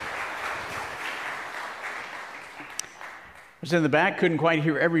was in the back, couldn't quite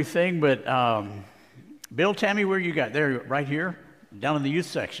hear everything, but Bill, Tammy, where you got? There, right here, down in the youth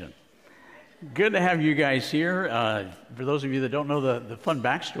section. Good to have you guys here. For those of you that don't know the fun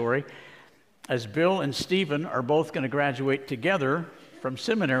backstory, as Bill and Stephen are both going to graduate together from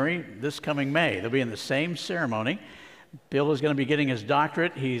seminary this coming May. They'll be in the same ceremony. Bill is going to be getting his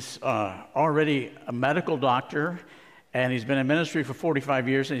doctorate. He's already a medical doctor, and he's been in ministry for 45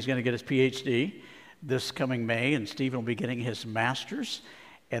 years, and he's going to get his PhD this coming May, and Stephen will be getting his master's,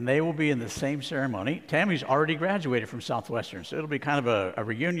 and they will be in the same ceremony. Tammy's already graduated from Southwestern, so it'll be kind of a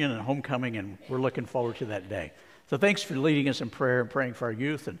reunion and homecoming, and we're looking forward to that day. So thanks for leading us in prayer and praying for our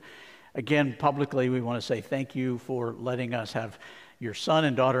youth. And again, publicly, we want to say thank you for letting us have your son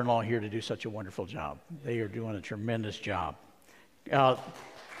and daughter-in-law here to do such a wonderful job. They are doing a tremendous job.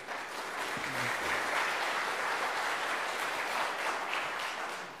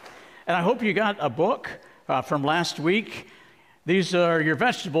 And I hope you got a book from last week. These are your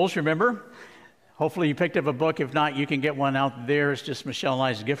vegetables, remember? Hopefully you picked up a book. If not, you can get one out there. It's just Michelle and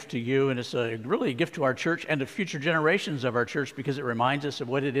I's gift to you, and it's really a gift to our church and to future generations of our church because it reminds us of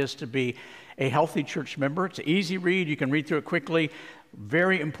what it is to be a healthy church member. It's an easy read. You can read through it quickly.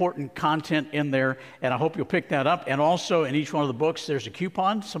 Very important content in there, and I hope you'll pick that up. And also in each one of the books, there's a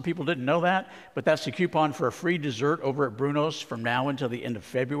coupon. Some people didn't know that, but that's the coupon for a free dessert over at Bruno's from now until the end of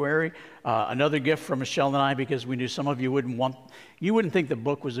February. Another gift from Michelle and I, because we knew some of you wouldn't think the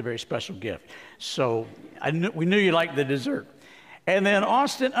book was a very special gift. So we knew you liked the dessert. And then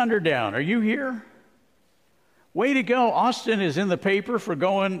Austin Underdown, are you here? Way to go. Austin is in the paper for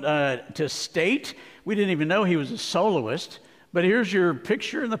going to state. We didn't even know he was a soloist. But here's your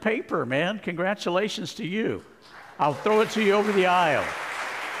picture in the paper, man. Congratulations to you. I'll throw it to you over the aisle.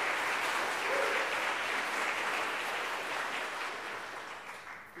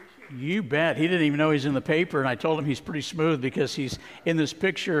 You bet. He didn't even know he's in the paper, and I told him he's pretty smooth because he's in this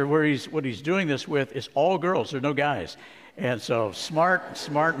picture where what he's doing this with is all girls. There are no guys. And so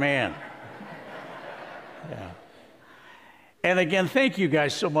smart man. Yeah. And again, thank you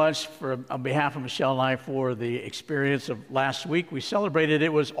guys so much on behalf of Michelle and I for the experience of last week. We celebrated,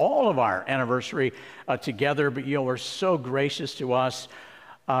 it was all of our anniversary together, but you were so gracious to us.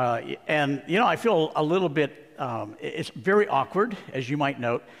 And, I feel a little bit, it's very awkward, as you might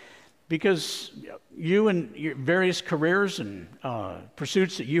note, because you and your various careers and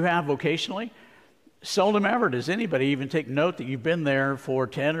pursuits that you have vocationally, seldom ever does anybody even take note that you've been there for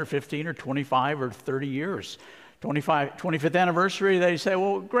 10 or 15 or 25 or 30 years. 25th anniversary, they say,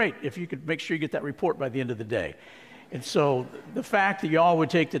 well, great, if you could make sure you get that report by the end of the day. And so the fact that y'all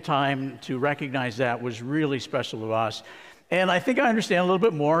would take the time to recognize that was really special to us. And I think I understand a little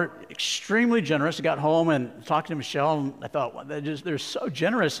bit more. Extremely generous. I got home and talked to Michelle, and I thought, well, they're so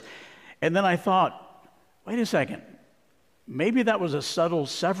generous. And then I thought, wait a second, maybe that was a subtle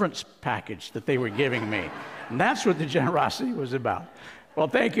severance package that they were giving me. And that's what the generosity was about. Well,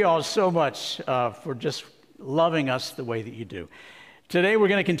 thank you all so much for just loving us the way that you do. Today we're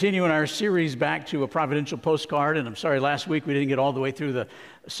going to continue in our series back to a providential postcard, and I'm sorry last week we didn't get all the way through the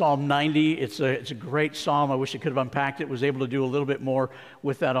Psalm 90. It's a great psalm. I wish I could have unpacked it. Was able to do a little bit more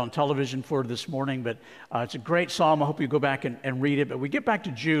with that on television for this morning, but it's a great psalm. I hope you go back and read it. But we get back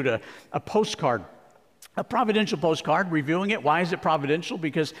to Jude, a postcard. A providential postcard, reviewing it. Why is it providential?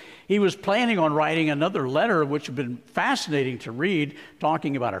 Because he was planning on writing another letter, which would have been fascinating to read,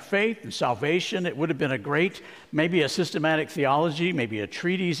 talking about our faith and salvation. It would have been a great, maybe a systematic theology, maybe a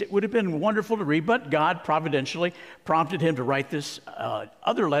treatise. It would have been wonderful to read, but God providentially prompted him to write this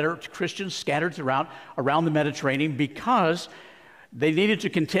other letter to Christians scattered throughout around the Mediterranean because they needed to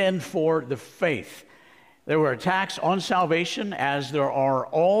contend for the faith. There were attacks on salvation, as there are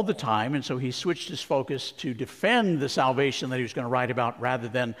all the time, and so he switched his focus to defend the salvation that he was going to write about rather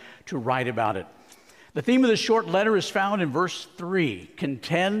than to write about it. The theme of this short letter is found in verse 3,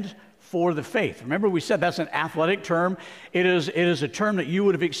 contend for the faith. Remember, we said that's an athletic term. It is a term that you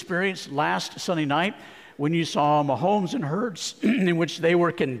would have experienced last Sunday night when you saw Mahomes and Hurts, in which they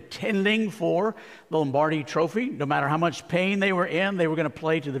were contending for the Lombardi Trophy. No matter how much pain they were in, they were going to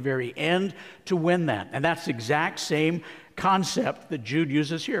play to the very end to win that. And that's the exact same concept that Jude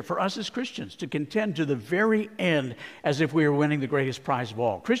uses here for us as Christians, to contend to the very end as if we were winning the greatest prize of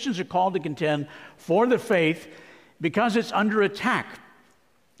all. Christians are called to contend for the faith because it's under attack,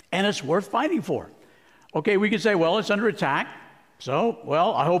 and it's worth fighting for. Okay, we could say, well, it's under attack, so,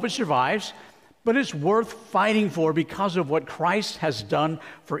 well, I hope it survives. But it's worth fighting for because of what Christ has done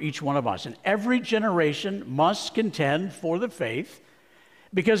for each one of us. And every generation must contend for the faith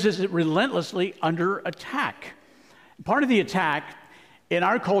because it's relentlessly under attack. Part of the attack in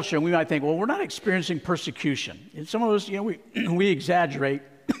our culture, we might think, well, we're not experiencing persecution. And some of us, we exaggerate,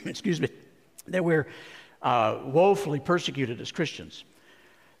 excuse me, that we're woefully persecuted as Christians.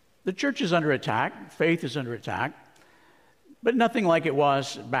 The church is under attack. Faith is under attack. But nothing like it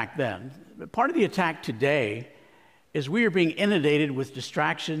was back then. But part of the attack today is we are being inundated with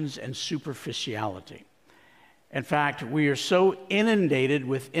distractions and superficiality. In fact, we are so inundated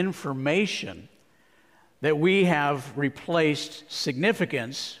with information that we have replaced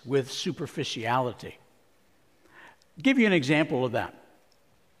significance with superficiality. I'll give you an example of that.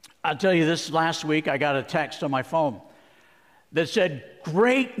 I'll tell you this, last week I got a text on my phone that said,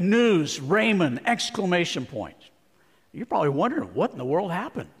 "Great news, Raymond!" exclamation point. You're probably wondering, what in the world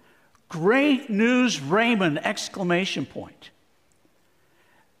happened? "Great news, Raymond!" exclamation point.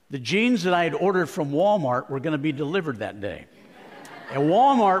 The jeans that I had ordered from Walmart were going to be delivered that day. And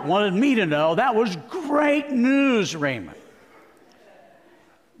Walmart wanted me to know that was great news, Raymond.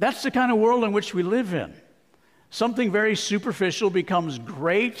 That's the kind of world in which we live in. Something very superficial becomes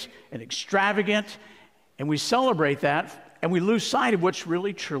great and extravagant, and we celebrate that, and we lose sight of what's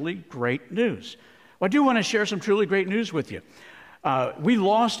really, truly great news. Well, I do want to share some truly great news with you. We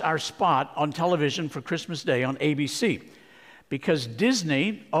lost our spot on television for Christmas Day on ABC because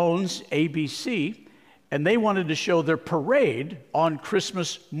Disney owns ABC, and they wanted to show their parade on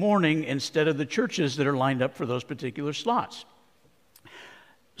Christmas morning instead of the churches that are lined up for those particular slots.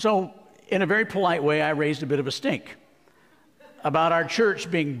 So, in a very polite way, I raised a bit of a stink about our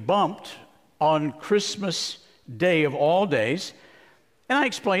church being bumped on Christmas Day of all days. And I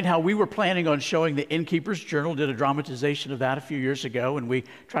explained how we were planning on showing the Innkeeper's Journal, did a dramatization of that a few years ago, and we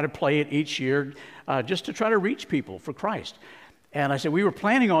try to play it each year just to try to reach people for Christ. And I said, we were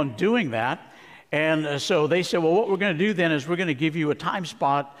planning on doing that. And so they said, well, what we're going to do then is we're going to give you a time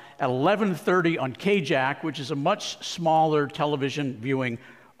spot at 11:30 on KJAC, which is a much smaller television viewing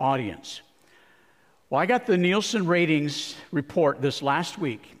audience. Well, I got the Nielsen ratings report this last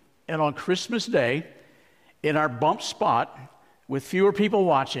week, and on Christmas Day, in our bump spot, with fewer people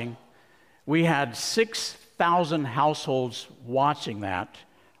watching, we had 6,000 households watching that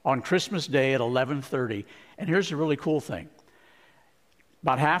on Christmas Day at 11:30. And here's the really cool thing.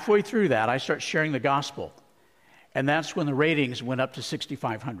 About halfway through that, I start sharing the gospel, and that's when the ratings went up to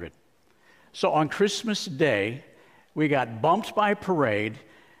 6,500. So on Christmas Day, we got bumped by a parade.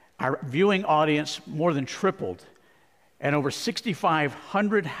 Our viewing audience more than tripled, and over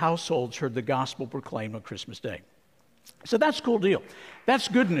 6,500 households heard the gospel proclaimed on Christmas Day. So that's a cool deal. That's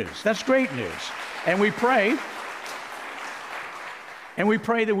good news. That's great news. And we pray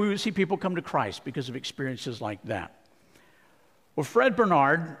that we would see people come to Christ because of experiences like that. Well, Fred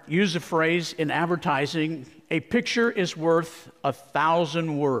Bernard used a phrase in advertising, "A picture is worth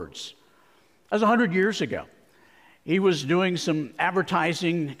 1,000 words." That was 100 years ago. He was doing some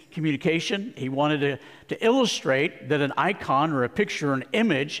advertising communication. He wanted to illustrate that an icon or a picture, an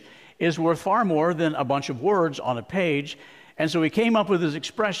image, is worth far more than a bunch of words on a page. And so he came up with his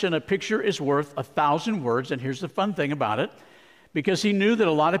expression, "A picture is worth 1,000 words." And here's the fun thing about it. Because he knew that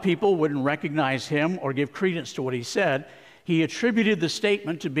a lot of people wouldn't recognize him or give credence to what he said, he attributed the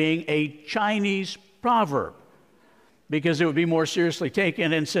statement to being a Chinese proverb because it would be more seriously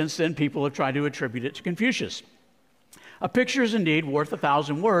taken, and since then people have tried to attribute it to Confucius. A picture is indeed worth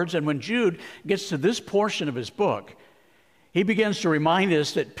 1,000 words, and when Jude gets to this portion of his book, he begins to remind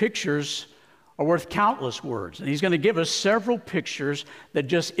us that pictures are worth countless words. And he's going to give us several pictures that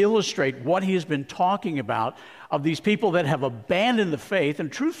just illustrate what he has been talking about of these people that have abandoned the faith.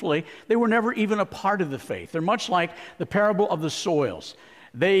 And truthfully, they were never even a part of the faith. They're much like the parable of the soils.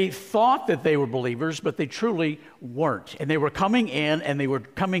 They thought that they were believers, but they truly weren't. And they were coming in, and they were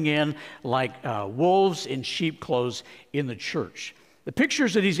coming in like wolves in sheep clothes in the church. The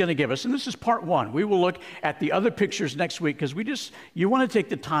pictures that he's going to give us, and this is part one. We will look at the other pictures next week because you want to take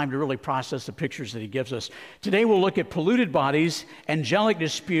the time to really process the pictures that he gives us. Today we'll look at polluted bodies, angelic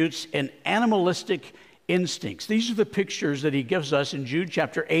disputes, and animalistic instincts. These are the pictures that he gives us in Jude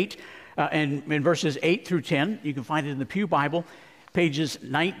chapter 8 and in verses 8 through 10. You can find it in the Pew Bible, pages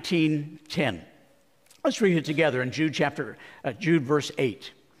 1910. Let's read it together in Jude verse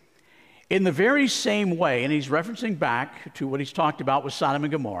 8. In the very same way, and he's referencing back to what he's talked about with Sodom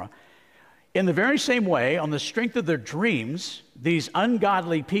and Gomorrah, in the very same way, on the strength of their dreams, these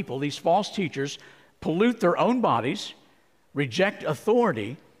ungodly people, these false teachers, pollute their own bodies, reject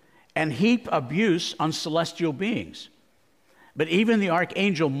authority, and heap abuse on celestial beings. But even the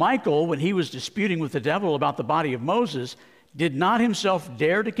archangel Michael, when he was disputing with the devil about the body of Moses, did not himself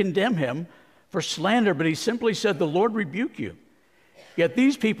dare to condemn him for slander, but he simply said, "The Lord rebuke you." Yet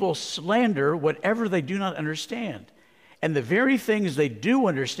these people slander whatever they do not understand, And the very things they do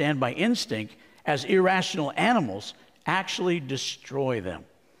understand by instinct as irrational animals actually destroy them.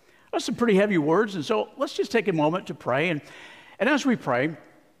 That's some pretty heavy words, and so let's just take a moment to pray. And as we pray,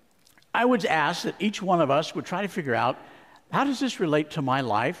 I would ask that each one of us would try to figure out, how does this relate to my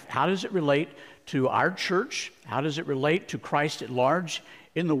life? How does it relate to our church? How does it relate to Christ at large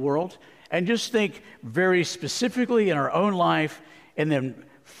in the world? And just think very specifically in our own life, and then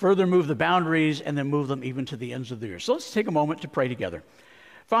further move the boundaries, and then move them even to the ends of the earth. So let's take a moment to pray together.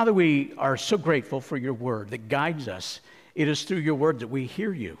 Father, we are so grateful for your word that guides us. It is through your word that we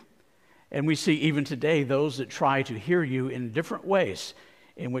hear you. And we see even today those that try to hear you in different ways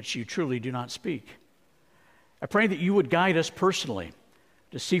in which you truly do not speak. I pray that you would guide us personally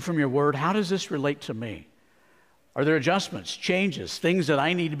to see from your word, how does this relate to me? Are there adjustments, changes, things that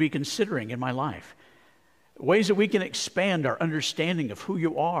I need to be considering in my life? Ways that we can expand our understanding of who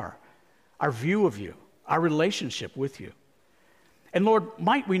you are, our view of you, our relationship with you. And Lord,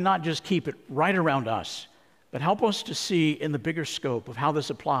 might we not just keep it right around us, but help us to see in the bigger scope of how this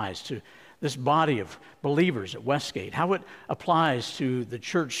applies to this body of believers at Westgate, how it applies to the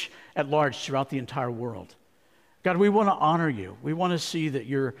church at large throughout the entire world. God, we want to honor you. We want to see that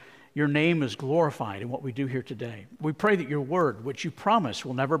your name is glorified in what we do here today. We pray that your word, which you promise,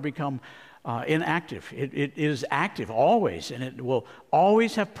 will never become inactive. It is active always, and it will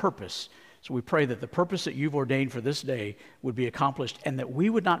always have purpose. So we pray that the purpose that you've ordained for this day would be accomplished, and that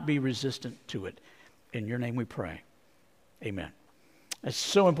we would not be resistant to it. In your name we pray. Amen. It's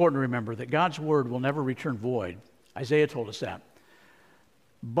so important to remember that God's word will never return void. Isaiah told us that.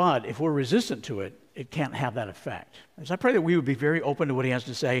 But if we're resistant to it, it can't have that effect. So I pray that we would be very open to what he has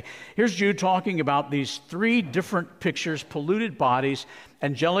to say. Here's Jude talking about these three different pictures: polluted bodies,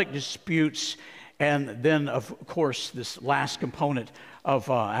 angelic disputes, and then, of course, this last component of,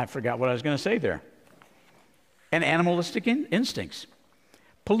 I forgot what I was going to say there, and animalistic instincts.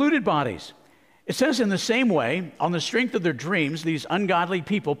 Polluted bodies. It says, in the same way, on the strength of their dreams, these ungodly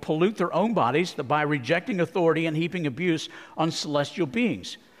people pollute their own bodies by rejecting authority and heaping abuse on celestial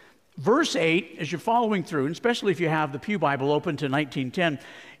beings. Verse 8, as you're following through, and especially if you have the Pew Bible open to 1910,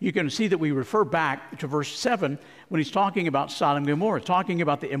 you can see that we refer back to verse 7 when he's talking about Sodom and Gomorrah, talking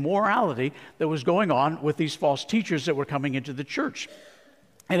about the immorality that was going on with these false teachers that were coming into the church.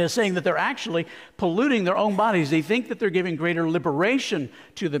 And it's saying that they're actually polluting their own bodies. They think that they're giving greater liberation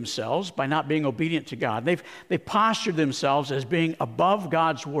to themselves by not being obedient to God. They've postured themselves as being above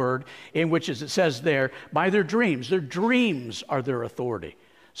God's word, in which, as it says there, by their dreams are their authority.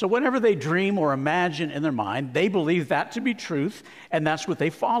 So whatever they dream or imagine in their mind, they believe that to be truth, and that's what they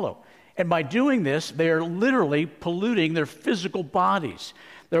follow. And by doing this, they are literally polluting their physical bodies.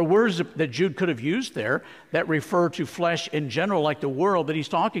 There are words that Jude could have used there that refer to flesh in general, like the world, but he's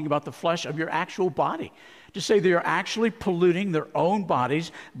talking about the flesh of your actual body. To say they are actually polluting their own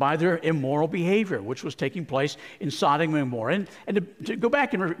bodies by their immoral behavior, which was taking place in Sodom and Gomorrah. And to go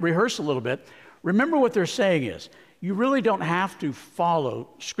back and rehearse a little bit, remember what they're saying is, you really don't have to follow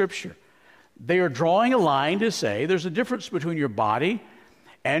Scripture. They are drawing a line to say there's a difference between your body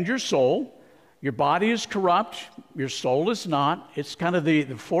and your soul. Your body is corrupt, your soul is not. It's kind of the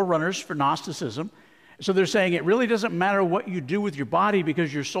forerunners for Gnosticism. So they're saying it really doesn't matter what you do with your body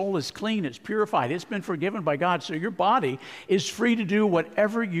because your soul is clean, it's purified, it's been forgiven by God. So your body is free to do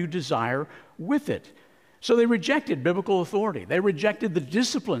whatever you desire with it. So they rejected biblical authority. They rejected the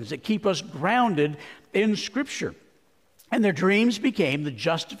disciplines that keep us grounded in Scripture. And their dreams became the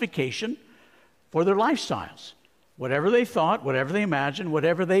justification for their lifestyles. Whatever they thought, whatever they imagined,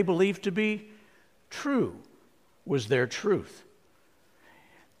 whatever they believed to be true was their truth.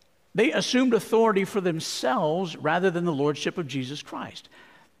 They assumed authority for themselves rather than the lordship of Jesus Christ.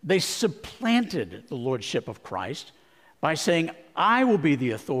 They supplanted the lordship of Christ by saying, I will be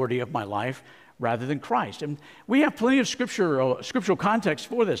the authority of my life rather than Christ. And we have plenty of scriptural context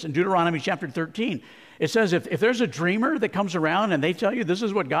for this. In Deuteronomy chapter 13, it says if there's a dreamer that comes around and they tell you this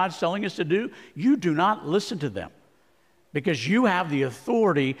is what God's telling us to do, you do not listen to them, because you have the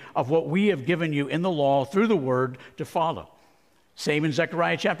authority of what we have given you in the law through the word to follow. Same in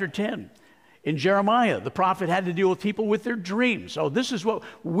Zechariah chapter 10. In Jeremiah, the prophet had to deal with people with their dreams. So this is what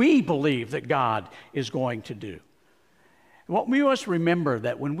we believe that God is going to do. What we must remember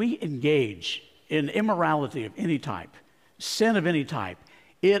that when we engage in immorality of any type, sin of any type,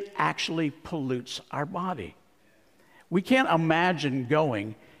 it actually pollutes our body. We can't imagine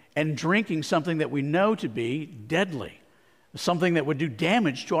going and drinking something that we know to be deadly, something that would do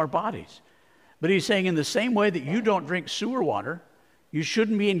damage to our bodies. But he's saying in the same way that you don't drink sewer water, you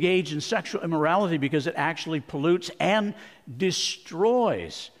shouldn't be engaged in sexual immorality because it actually pollutes and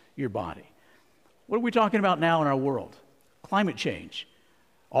destroys your body. What are we talking about now in our world? climate change.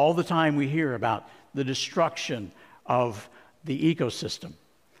 All the time we hear about the destruction of the ecosystem,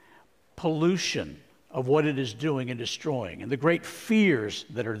 pollution of what it is doing and destroying, and the great fears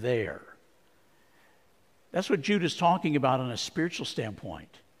that are there. That's what Jude is talking about on a spiritual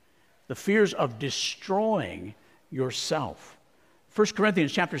standpoint. The fears of destroying yourself. 1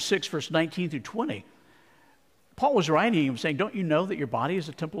 Corinthians chapter 6, verse 19 through 20. Paul was writing and saying, don't you know that your body is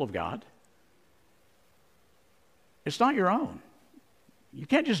a temple of God? It's not your own. You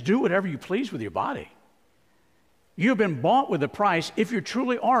can't just do whatever you please with your body. You have been bought with a price if you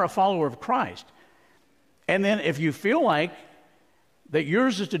truly are a follower of Christ. And then if you feel like that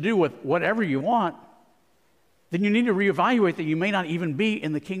yours is to do with whatever you want, then you need to reevaluate that you may not even be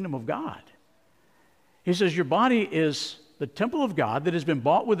in the kingdom of God. He says your body is the temple of God that has been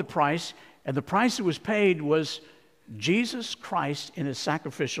bought with a price, and the price that was paid was Jesus Christ in his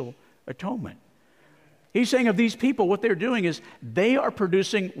sacrificial atonement. He's saying of these people, what they're doing is they are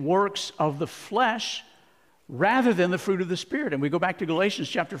producing works of the flesh rather than the fruit of the Spirit. And we go back to Galatians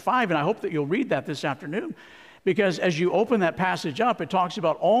chapter 5, and I hope that you'll read that this afternoon, because as you open that passage up, it talks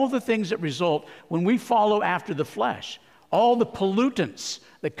about all the things that result when we follow after the flesh, all the pollutants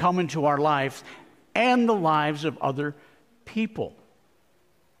that come into our life and the lives of other people.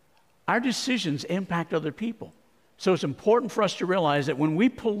 Our decisions impact other people. So it's important for us to realize that when we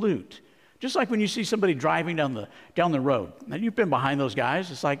pollute, just like when you see somebody driving down the road, and you've been behind those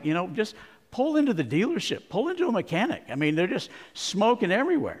guys, it's like, just pull into the dealership, pull into a mechanic. I mean, they're just smoking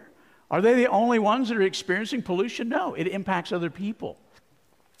everywhere. Are they the only ones that are experiencing pollution? No, it impacts other people.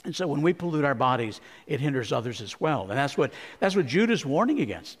 And so when we pollute our bodies, it hinders others as well. And that's what Jude is warning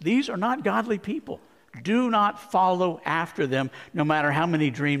against. These are not godly people. Do not follow after them, no matter how many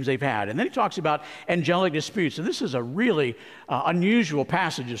dreams they've had. And then he talks about angelic disputes. And this is a really unusual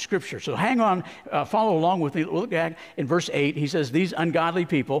passage of Scripture. So hang on, follow along with me. Look at in verse 8. He says, these ungodly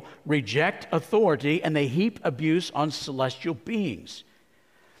people reject authority and they heap abuse on celestial beings.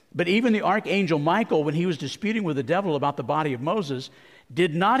 But even the archangel Michael, when he was disputing with the devil about the body of Moses,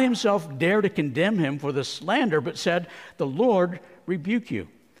 did not himself dare to condemn him for the slander, but said, the Lord rebuke you.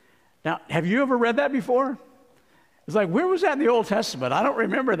 Now, have you ever read that before? It's like, where was that in the Old Testament? I don't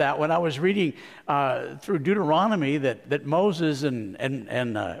remember that when I was reading through Deuteronomy that Moses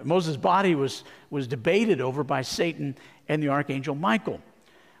and Moses' body was debated over by Satan and the archangel Michael.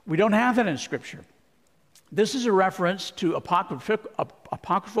 We don't have that in Scripture. This is a reference to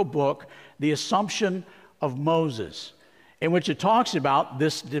apocryphal book, The Assumption of Moses, in which it talks about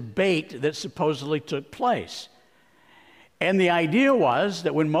this debate that supposedly took place. And the idea was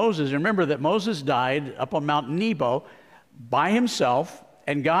that when Moses, remember that Moses died up on Mount Nebo by himself,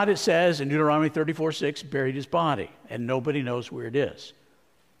 and God, it says in Deuteronomy 34:6, buried his body, and nobody knows where it is.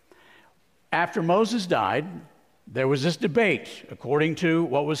 After Moses died, there was this debate, according to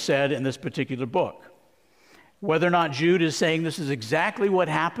what was said in this particular book. Whether or not Jude is saying this is exactly what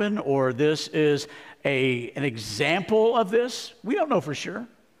happened, or this is an example of this, we don't know for sure.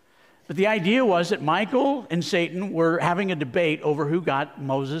 But the idea was that Michael and Satan were having a debate over who got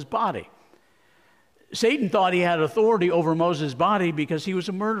Moses' body. Satan thought he had authority over Moses' body because he was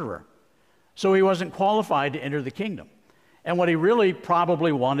a murderer. So he wasn't qualified to enter the kingdom. And what he really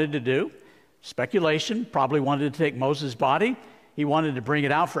probably wanted to do, speculation, probably wanted to take Moses' body. He wanted to bring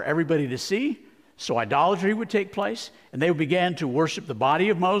it out for everybody to see. So idolatry would take place, and they began to worship the body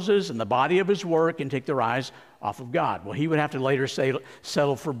of Moses and the body of his work and take their eyes off of God. Well, he would have to later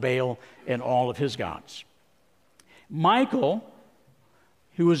settle for Baal and all of his gods. Michael,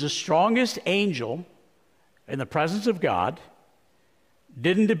 who was the strongest angel in the presence of God,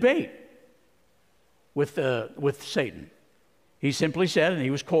 didn't debate with Satan. He simply said, and he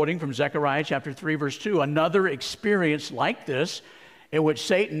was quoting from Zechariah chapter 3, verse 2, another experience like this in which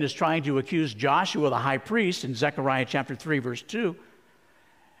Satan is trying to accuse Joshua, the high priest, in Zechariah chapter 3, verse 2.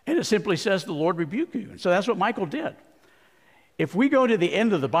 And it simply says, the Lord rebuke you. And so that's what Michael did. If we go to the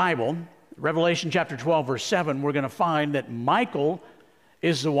end of the Bible, Revelation chapter 12, verse 7, we're going to find that Michael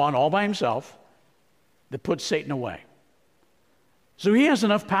is the one all by himself that puts Satan away. So he has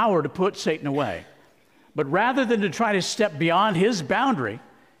enough power to put Satan away. But rather than to try to step beyond his boundary,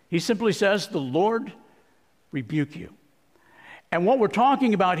 he simply says, the Lord rebuke you. And what we're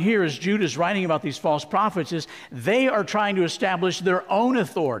talking about here, as Jude is writing about these false prophets, is they are trying to establish their own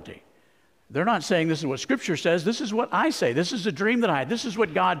authority. They're not saying this is what Scripture says. This is what I say. This is a dream that I had. This is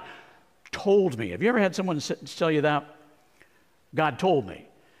what God told me. Have you ever had someone tell you that? God told me.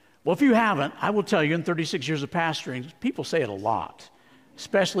 Well, if you haven't, I will tell you in 36 years of pastoring, people say it a lot,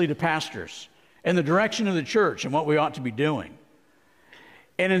 especially to pastors, and the direction of the church and what we ought to be doing.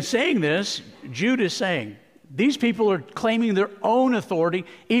 And in saying this, Jude is saying, These people are claiming their own authority.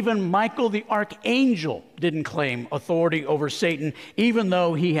 Even Michael the archangel didn't claim authority over Satan, even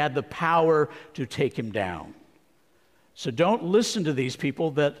though he had the power to take him down. So don't listen to these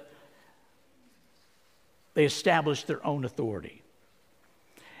people that they established their own authority.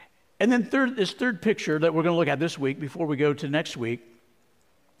 And then this third picture that we're going to look at this week before we go to next week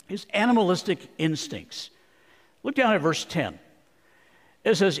is animalistic instincts. Look down at verse 10.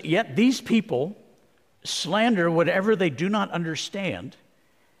 It says, "Yet these people slander whatever they do not understand,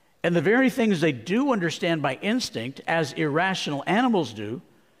 and the very things they do understand by instinct, as irrational animals do,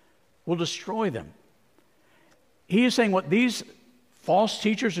 will destroy them." He is saying what these false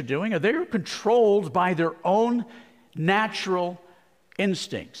teachers are doing, they're controlled by their own natural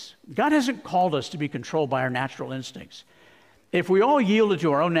instincts. God hasn't called us to be controlled by our natural instincts. If we all yielded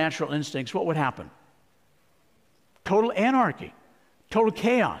to our own natural instincts, what would happen? Total anarchy, total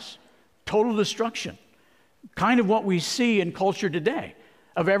chaos, total destruction. Kind of what we see in culture today,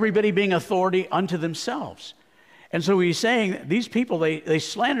 of everybody being authority unto themselves. And so he's saying these people, they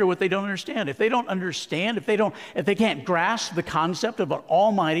slander what they don't understand. If they don't understand, if they can't grasp the concept of an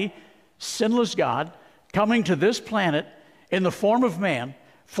almighty, sinless God coming to this planet in the form of man,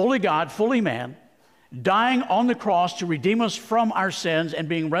 fully God, fully man, dying on the cross to redeem us from our sins and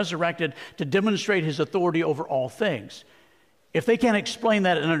being resurrected to demonstrate his authority over all things. If they can't explain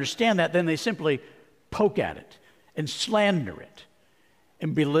that and understand that, then they simply poke at it and slander it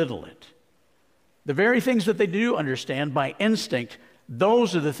and belittle it. The very things that they do understand by instinct,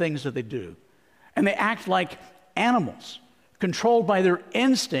 those are the things that they do. And they act like animals, controlled by their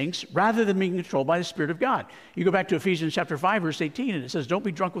instincts rather than being controlled by the Spirit of God. You go back to Ephesians chapter 5, verse 18, and it says, "Don't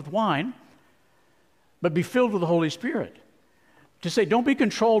be drunk with wine, but be filled with the Holy Spirit." To say, don't be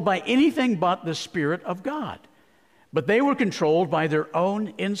controlled by anything but the Spirit of God. But they were controlled by their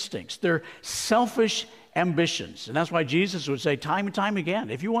own instincts, their selfish ambitions. And that's why Jesus would say time and time again,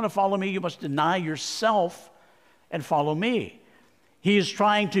 if you want to follow me, you must deny yourself and follow me. He is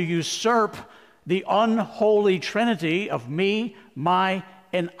trying to usurp the unholy trinity of me, my,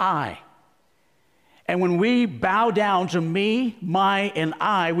 and I. And when we bow down to me, my, and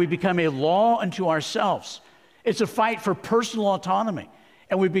I, we become a law unto ourselves. It's a fight for personal autonomy.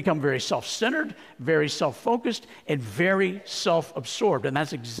 And we become very self-centered, very self-focused, and very self-absorbed. And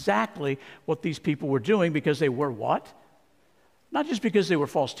that's exactly what these people were doing because they were what? Not just because they were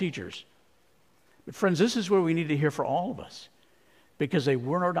false teachers. But friends, this is where we need to hear for all of us. Because they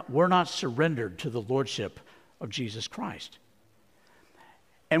were not surrendered to the lordship of Jesus Christ.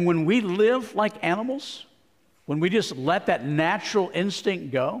 And when we live like animals, when we just let that natural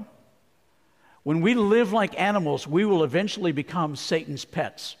instinct go, when we live like animals, we will eventually become Satan's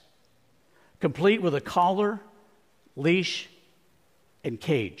pets, complete with a collar, leash, and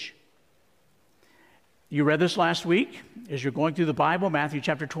cage. You read this last week as you're going through the Bible, Matthew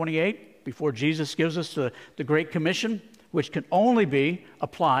chapter 28, before Jesus gives us the Great Commission, which can only be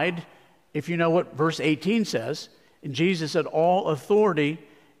applied if you know what verse 18 says. And Jesus said, "All authority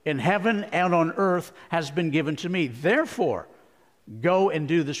in heaven and on earth has been given to me. Therefore, go and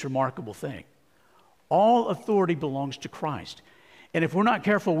do this remarkable thing." All authority belongs to Christ. And if we're not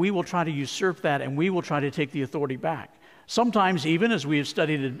careful, we will try to usurp that and we will try to take the authority back. Sometimes, even as we have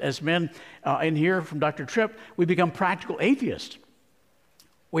studied it as men in here from Dr. Tripp, we become practical atheists.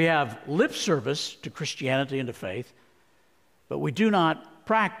 We have lip service to Christianity and to faith, but we do not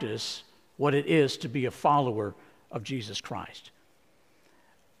practice what it is to be a follower of Jesus Christ.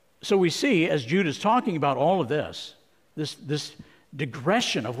 So we see, as Jude is talking about all of this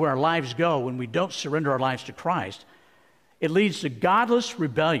digression of where our lives go when we don't surrender our lives to Christ, it leads to godless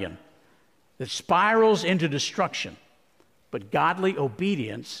rebellion that spirals into destruction. But godly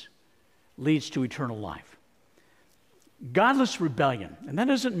obedience leads to eternal life. Godless rebellion, and that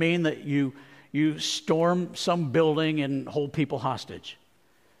doesn't mean that you storm some building and hold people hostage.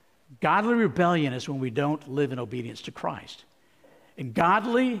 Godly rebellion is when we don't live in obedience to Christ. And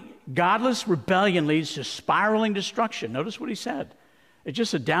godless rebellion leads to spiraling destruction. Notice what he said. It's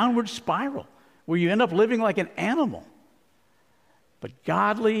just a downward spiral where you end up living like an animal. But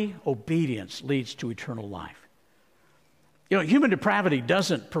godly obedience leads to eternal life. You know, human depravity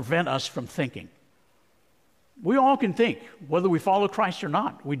doesn't prevent us from thinking. We all can think, whether we follow Christ or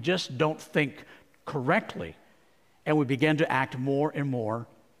not. We just don't think correctly, and we begin to act more and more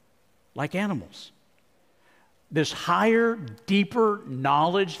like animals. This higher, deeper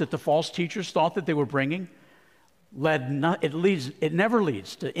knowledge that the false teachers thought that they were bringing, it never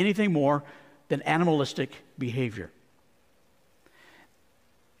leads to anything more than animalistic behavior.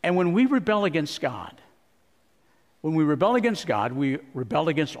 And when we rebel against God, we rebel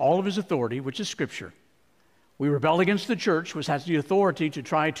against all of his authority, which is Scripture. We rebel against the church, which has the authority to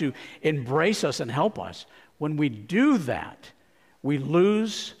try to embrace us and help us. When we do that, we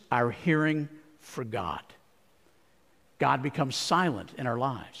lose our hearing for God. God becomes silent in our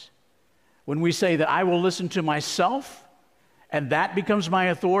lives. When we say that I will listen to myself, and that becomes my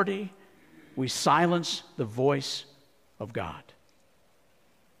authority, we silence the voice of God.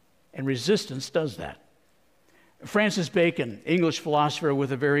 And resistance does that. Francis Bacon, English philosopher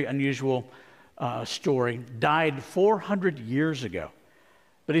with a very unusual story, died 400 years ago.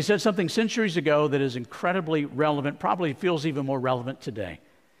 But he said something centuries ago that is incredibly relevant, probably feels even more relevant today.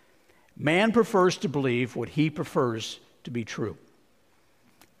 Man prefers to believe what he prefers to be true.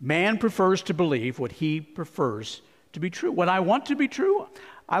 Man prefers to believe what he prefers to be true. What I want to be true,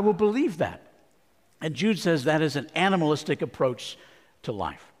 I will believe that. And Jude says that is an animalistic approach to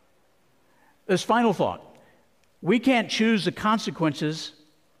life. This final thought, we can't choose the consequences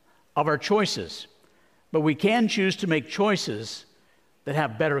of our choices, but we can choose to make choices that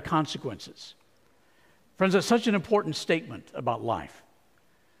have better consequences. Friends, that's such an important statement about life.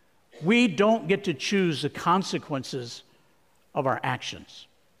 We don't get to choose the consequences of our actions.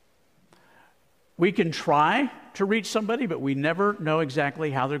 We can try to reach somebody, but we never know exactly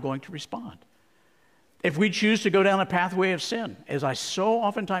how they're going to respond. If we choose to go down a pathway of sin, as I so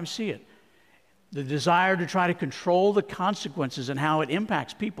oftentimes see it, the desire to try to control the consequences and how it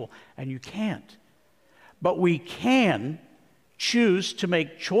impacts people, and you can't. But we can choose to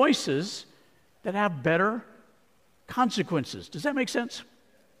make choices that have better consequences. Does that make sense?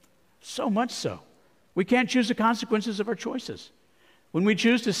 So much so. We can't choose the consequences of our choices. When we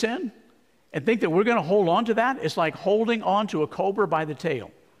choose to sin and think that we're going to hold on to that, it's like holding on to a cobra by the tail.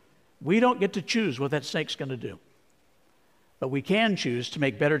 We don't get to choose what that snake's going to do. But we can choose to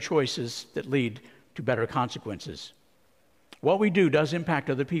make better choices that lead to better consequences. What we do does impact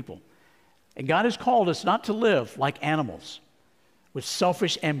other people. And God has called us not to live like animals with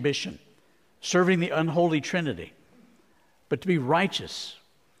selfish ambition, serving the unholy Trinity, but to be righteous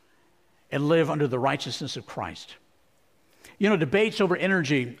and live under the righteousness of Christ. You know, debates over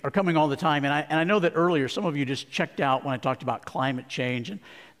energy are coming all the time, and I know that earlier some of you just checked out when I talked about climate change and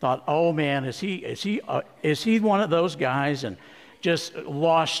thought, oh man, is he one of those guys, and just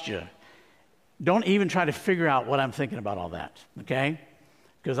lost you. Don't even try to figure out what I'm thinking about all that, okay?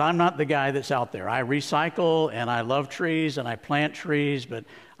 Because I'm not the guy that's out there. I recycle, and I love trees, and I plant trees, but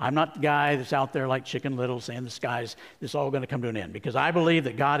I'm not the guy that's out there like Chicken Little saying the sky's, this is all going to come to an end. Because I believe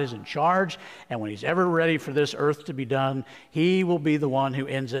that God is in charge, and when he's ever ready for this earth to be done, he will be the one who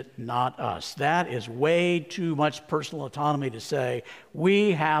ends it, not us. That is way too much personal autonomy to say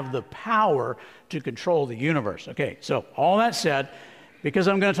we have the power to control the universe. Okay, so all that said, because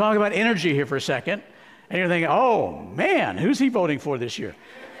I'm going to talk about energy here for a second, and you're thinking, oh man, who's he voting for this year?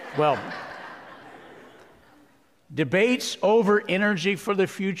 Well, debates over energy for the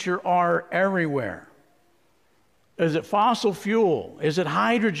future are everywhere. Is it fossil fuel? Is it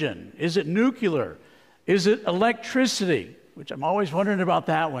hydrogen? Is it nuclear? Is it electricity? Which I'm always wondering about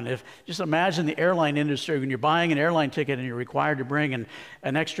that one. Just imagine the airline industry when you're buying an airline ticket and you're required to bring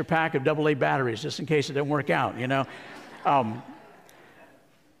an extra pack of AA batteries just in case it doesn't work out, you know.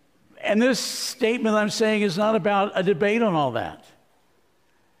 And this statement I'm saying is not about a debate on all that.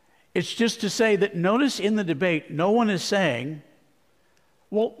 It's just to say that notice in the debate, no one is saying,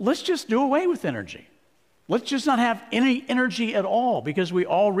 well, let's just do away with energy. Let's just not have any energy at all, because we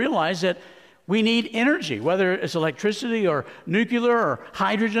all realize that we need energy, whether it's electricity or nuclear or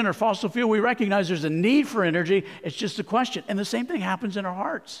hydrogen or fossil fuel. We recognize there's a need for energy. It's just a question. And the same thing happens in our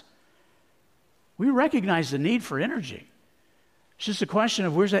hearts. We recognize the need for energy. It's just a question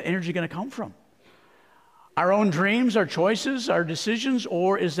of where's that energy going to come from? Our own dreams, our choices, our decisions,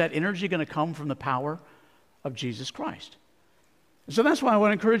 or is that energy going to come from the power of Jesus Christ? So that's why I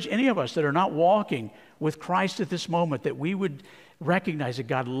want to encourage any of us that are not walking with Christ at this moment, that we would recognize that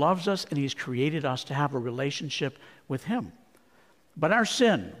God loves us and he's created us to have a relationship with him. But our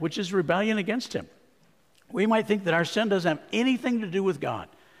sin, which is rebellion against him, we might think that our sin doesn't have anything to do with God.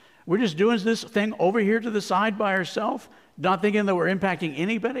 We're just doing this thing over here to the side by ourselves, not thinking that we're impacting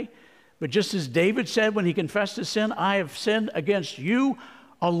anybody. But just as David said when he confessed his sin, I have sinned against you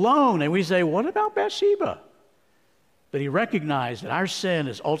alone. And we say, what about Bathsheba? But he recognized that our sin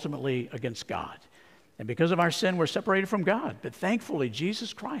is ultimately against God. And because of our sin, we're separated from God. But thankfully,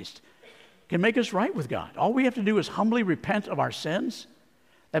 Jesus Christ can make us right with God. All we have to do is humbly repent of our sins.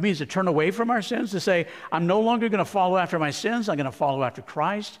 That means to turn away from our sins, to say, I'm no longer going to follow after my sins. I'm going to follow after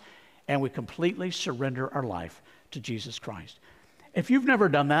Christ. And we completely surrender our life to Jesus Christ. If you've never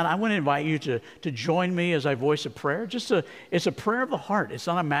done that, I want to invite you to join me as I voice a prayer. It's a prayer of the heart. It's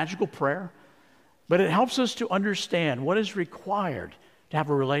not a magical prayer. but it helps us to understand what is required to have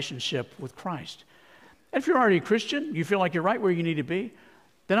a relationship with Christ. And if you're already a Christian, you feel like you're right where you need to be,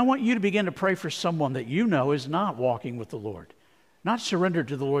 then I want you to begin to pray for someone that you know is not walking with the Lord, not surrendered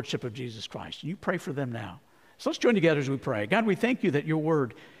to the Lordship of Jesus Christ. You pray for them now. So let's join together as we pray. God, we thank you that your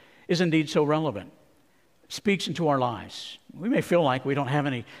word is indeed so relevant. It speaks into our lives. We may feel like we don't have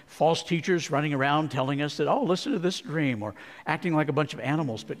any false teachers running around telling us that, oh, listen to this dream, or acting like a bunch of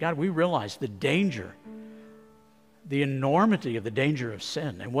animals. But God, we realize the danger, the enormity of the danger of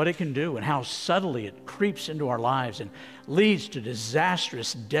sin and what it can do and how subtly it creeps into our lives and leads to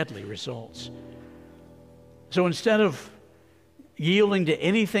disastrous, deadly results. So instead of yielding to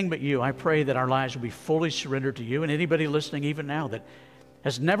anything but you, I pray that our lives will be fully surrendered to you. And anybody listening even now that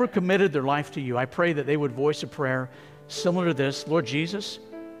has never committed their life to you, I pray that they would voice a prayer similar to this. Lord Jesus,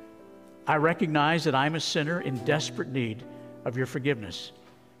 I recognize that I'm a sinner in desperate need of your forgiveness.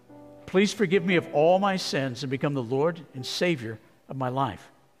 Please forgive me of all my sins and become the Lord and Savior of my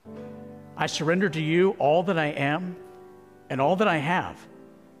life. I surrender to you all that I am and all that I have,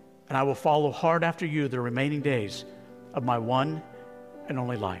 and I will follow hard after you the remaining days of my one and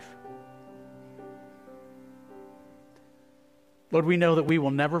only life. Lord, we know that we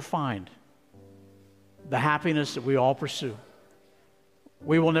will never find the happiness that we all pursue.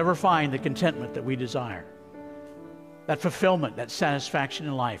 We will never find the contentment that we desire. That fulfillment, that satisfaction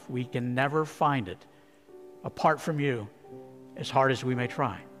in life, we can never find it apart from you, as hard as we may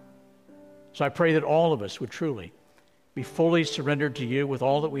try. So I pray that all of us would truly be fully surrendered to you with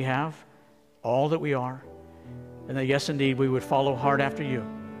all that we have, all that we are, and that, yes, indeed, we would follow hard after you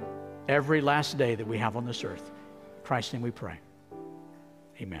every last day that we have on this earth. In Christ's name we pray.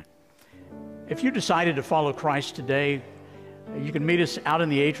 Amen. If you decided to follow Christ today, you can meet us out in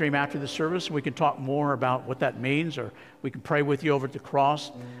the atrium after the service. We can talk more about what that means, or we can pray with you over at the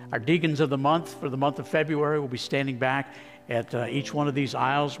cross. Our deacons of the month for the month of February will be standing back at each one of these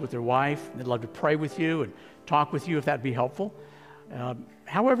aisles with their wife. They'd love to pray with you and talk with you if that'd be helpful.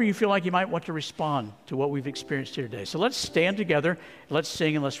 However you feel like you might want to respond to what we've experienced here today. So let's stand together, let's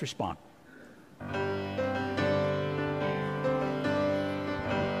sing, and let's respond.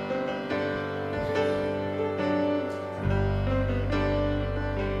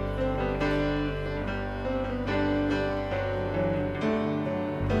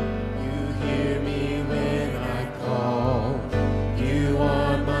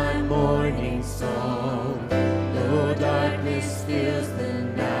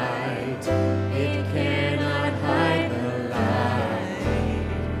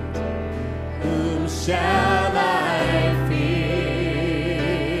 Shall I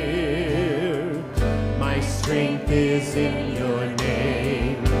fear? My strength is in your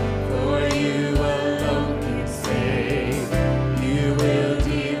name, for you alone can save. You will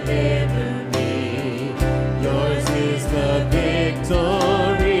deliver me. Yours is the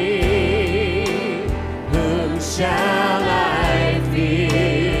victory. Whom shall I fear?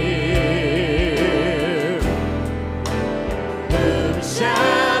 Whom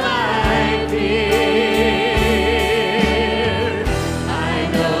shall I fear?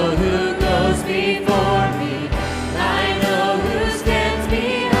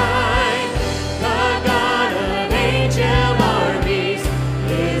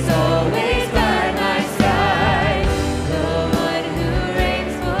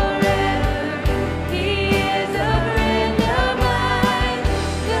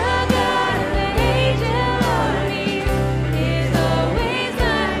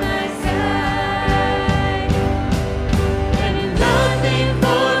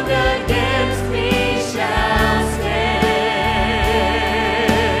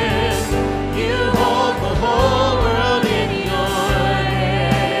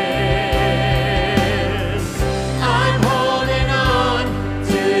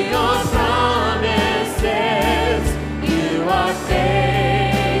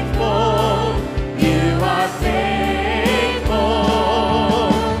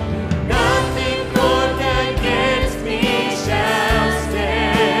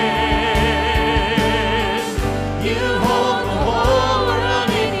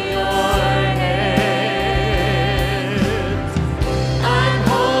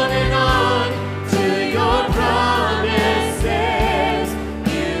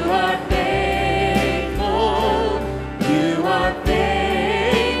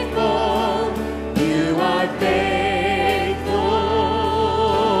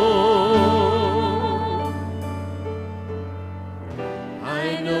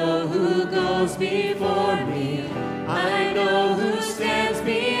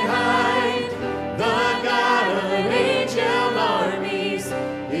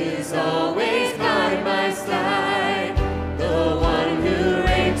 Always by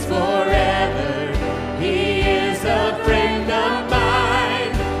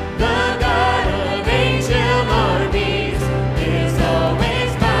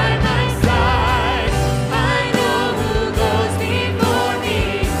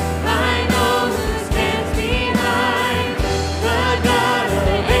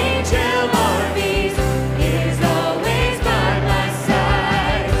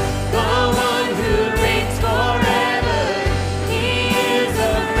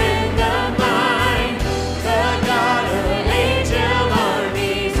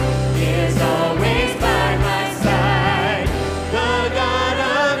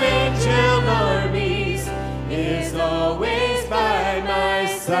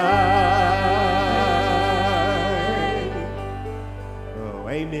side. Oh,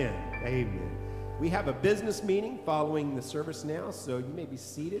 amen. Amen. We have a business meeting following the service now, so you may be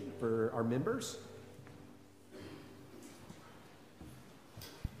seated for our members.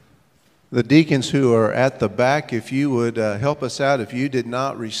 The deacons who are at the back, if you would help us out, if you did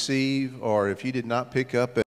not receive or if you did not pick up